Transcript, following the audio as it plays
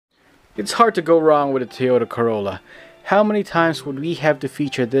It's hard to go wrong with a Toyota Corolla. How many times would we have to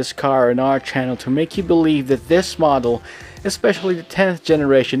feature this car on our channel to make you believe that this model, especially the 10th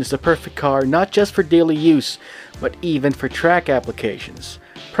generation, is the perfect car not just for daily use, but even for track applications,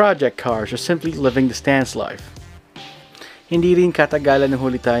 project cars, or simply living the stance life. Hindi rin katagalan ng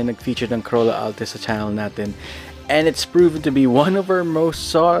huli tayo nag-feature ng Corolla Altis sa channel natin, and it's proven to be one of our most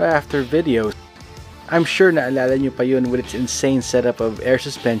sought after videos. I'm sure naalala nyo pa yun with its insane setup of air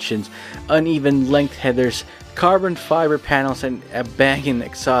suspensions, uneven length headers, carbon fiber panels, and a banging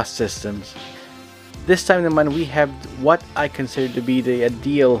exhaust systems. This time naman we have what I consider to be the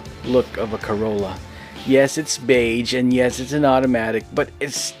ideal look of a Corolla. Yes, it's beige, and yes, it's an automatic, but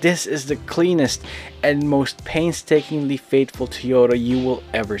this is the cleanest and most painstakingly faithful Toyota you will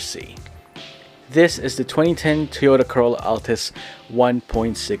ever see. This is the 2010 Toyota Corolla Altis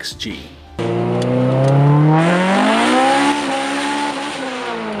 1.6G.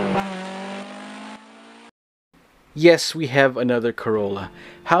 Yes, we have another Corolla.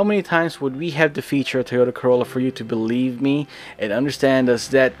 How many times would we have to feature a Toyota Corolla for you to believe me and understand us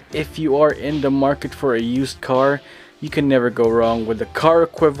that if you are in the market for a used car, you can never go wrong with the car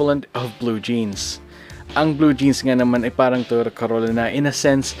equivalent of blue jeans. Ang blue jeans nga naman ay parang Toyota Corolla na in a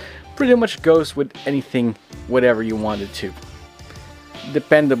sense pretty much goes with anything, whatever you want it to.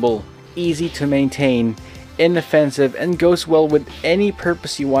 Dependable, easy to maintain, inoffensive, and goes well with any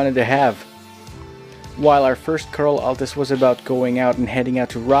purpose you wanted to have. While our first Corolla Altis was about going out and heading out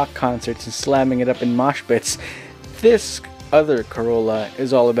to rock concerts and slamming it up in mosh pits, this other Corolla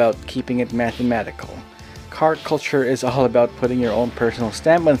is all about keeping it mathematical. Car culture is all about putting your own personal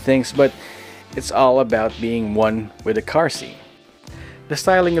stamp on things, but it's all about being one with the car scene. The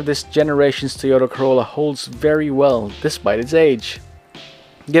styling of this generation's Toyota Corolla holds very well despite its age.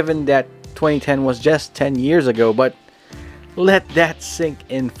 Given that 2010 was just 10 years ago, but let that sink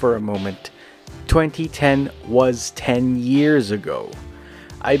in for a moment. 2010 was 10 years ago.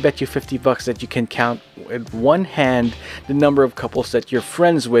 I bet you $50 that you can count with one hand the number of couples that you're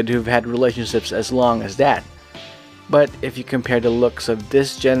friends with who've had relationships as long as that. But if you compare the looks of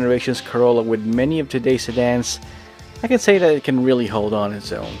this generation's Corolla with many of today's sedans, I can say that it can really hold on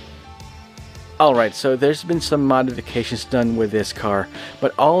its own. Alright, so there's been some modifications done with this car,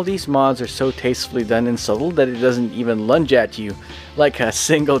 but all these mods are so tastefully done and subtle that it doesn't even lunge at you, like a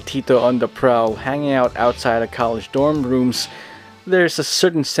single Tito on the prowl hanging out outside of college dorm rooms. There's a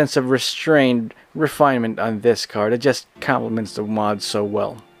certain sense of restrained refinement on this car that just complements the mods so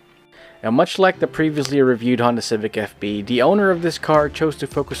well. Now, much like the previously reviewed Honda Civic FB, the owner of this car chose to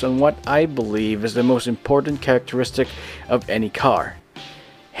focus on what I believe is the most important characteristic of any car: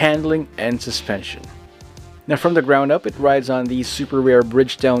 handling and suspension. Now, from the ground up, it rides on these super rare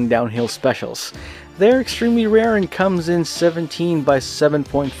Bridgestone downhill specials. They're extremely rare and comes in 17 by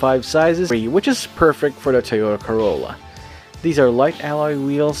 7.5 sizes, which is perfect for the Toyota Corolla. These are light alloy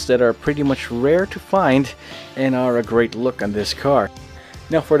wheels that are pretty much rare to find and are a great look on this car.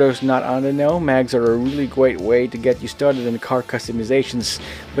 Now, for those not on the know, mags are a really great way to get you started in car customizations,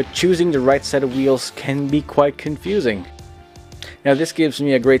 but choosing the right set of wheels can be quite confusing. Now, this gives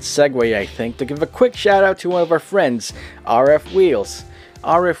me a great segue, I think, to give a quick shout out to one of our friends, rfwheels.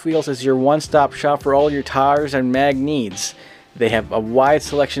 rfwheels is your one-stop shop for all your tires and mag needs. They have a wide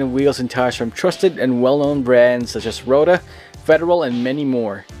selection of wheels and tires from trusted and well-known brands such as Rota, Federal, and many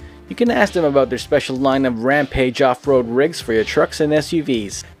more. You can ask them about their special line of Rampage off-road rigs for your trucks and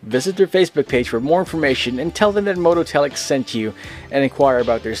SUVs. Visit their Facebook page for more information and tell them that Mototelic sent you, and inquire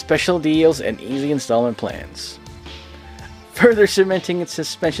about their special deals and easy installment plans. Further cementing its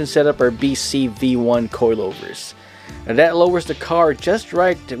suspension setup are BC V1 coilovers. Now, that lowers the car just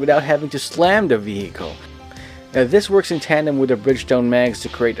right without having to slam the vehicle. Now, this works in tandem with the Bridgestone mags to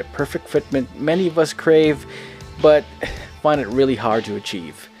create a perfect fitment many of us crave, but find it really hard to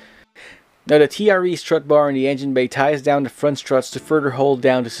achieve. Now, the TRE strut bar in the engine bay ties down the front struts to further hold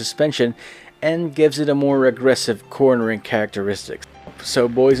down the suspension and gives it a more aggressive cornering characteristics. So,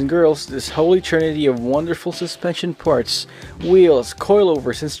 boys and girls, this holy trinity of wonderful suspension parts, wheels,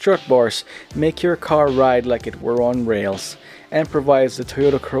 coilovers, and strut bars make your car ride like it were on rails, and provides the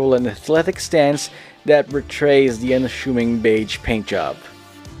Toyota Corolla an athletic stance that betrays the unassuming beige paint job.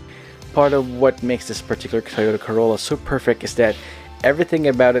 Part of what makes this particular Toyota Corolla so perfect is that everything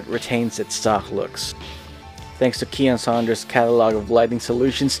about it retains its stock looks. Thanks to Keonsondra's catalog of lighting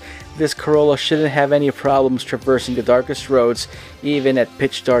solutions, this Corolla shouldn't have any problems traversing the darkest roads, even at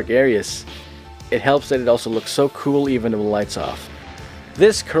pitch dark areas. It helps that it also looks so cool even with the lights off.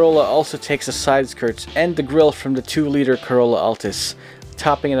 This Corolla also takes the side skirts and the grille from the 2-liter Corolla Altis.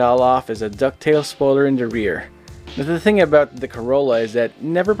 Topping it all off is a ducktail spoiler in the rear. Now, the thing about the Corolla is that it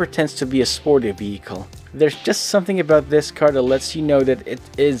never pretends to be a sporty vehicle. There's just something about this car that lets you know that it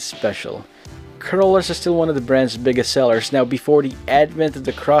is special. Corollas are still one of the brand's biggest sellers. Now, before the advent of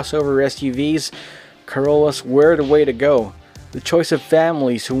the crossover SUVs, Corollas were the way to go. The choice of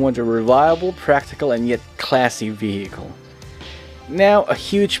families who want a reliable, practical, and yet classy vehicle. Now, a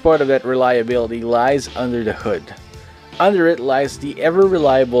huge part of that reliability lies under the hood. Under it lies the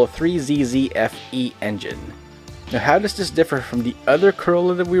ever-reliable 3ZZ-FE engine. Now, how does this differ from the other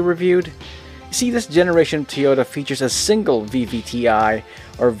Corolla that we reviewed? You see, this generation of Toyota features a single VVTi,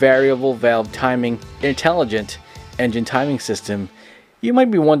 or variable valve timing intelligent engine timing system. You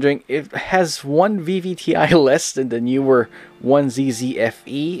might be wondering, it has one VVTi less than the newer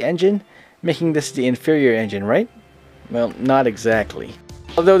 1ZZ-FE engine, making this the inferior engine, right? Well, not exactly.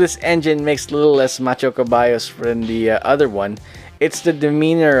 Although this engine makes a little less macho caballos than the other one, it's the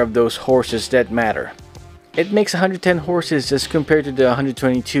demeanor of those horses that matter. It makes 110 horses as compared to the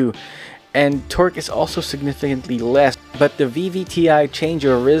 122, and torque is also significantly less, but the VVTi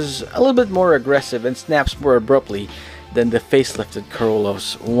changeover is a little bit more aggressive and snaps more abruptly than the facelifted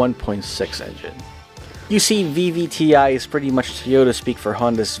Corolla's 1.6 engine. You see, VVTi is pretty much Toyota speak for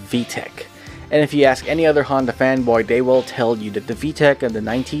Honda's VTEC. And if you ask any other Honda fanboy, they will tell you that the VTEC and the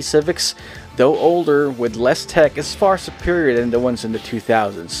 90s Civics, though older with less tech, is far superior than the ones in the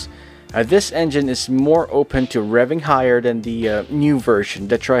 2000s. This engine is more open to revving higher than the new version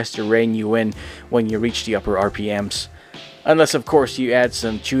that tries to rein you in when you reach the upper RPMs. Unless of course you add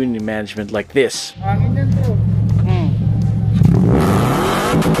some tuning management like this.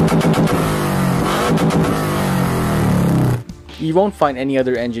 You won't find any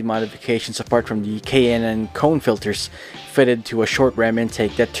other engine modifications apart from the K&N cone filters fitted to a short ram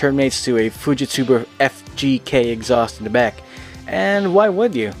intake that terminates to a Fujitsu FGK exhaust in the back. And why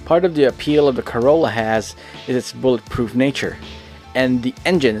would you? Part of the appeal of the Corolla is its bulletproof nature, and the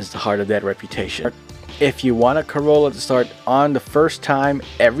engine is the heart of that reputation. If you want a Corolla to start on the first time,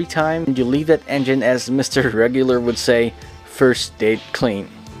 every time, you leave that engine, as Mr. Regular would say, first date clean.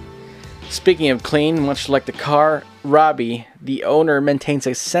 Speaking of clean, much like the car, Robbie, the owner, maintains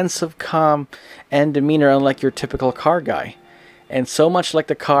a sense of calm and demeanor unlike your typical car guy. And so much like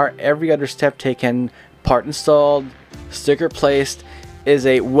the car, every other step taken, part installed, sticker placed, is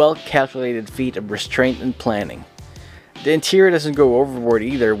a well-calculated feat of restraint and planning. The interior doesn't go overboard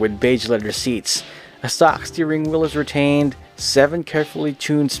either, with beige leather seats. A stock steering wheel is retained, 7 carefully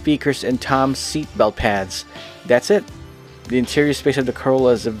tuned speakers, and Tom's seatbelt pads. That's it. The interior space of the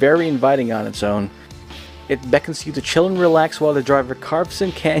Corolla is very inviting on its own. It beckons you to chill and relax while the driver carves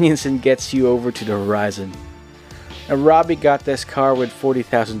in canyons and gets you over to the horizon. Now, Robbie got this car with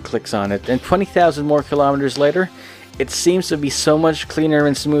 40,000 clicks on it, and 20,000 more kilometers later, it seems to be so much cleaner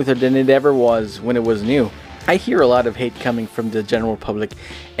and smoother than it ever was when it was new. I hear a lot of hate coming from the general public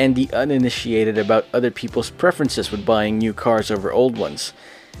and the uninitiated about other people's preferences with buying new cars over old ones.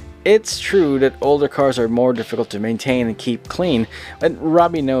 It's true that older cars are more difficult to maintain and keep clean, and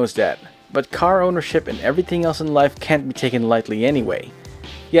Robbie knows that. But car ownership and everything else in life can't be taken lightly anyway.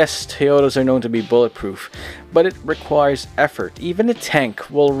 Yes, Toyotas are known to be bulletproof, but it requires effort. Even a tank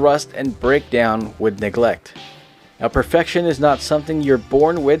will rust and break down with neglect. Now, perfection is not something you're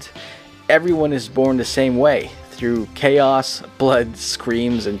born with. Everyone is born the same way, through chaos, blood,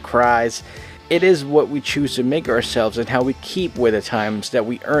 screams, and cries. It is what we choose to make ourselves and how we keep with the times that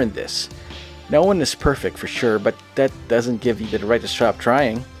we earn this. No one is perfect for sure, but that doesn't give you the right to stop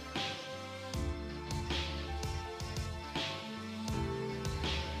trying.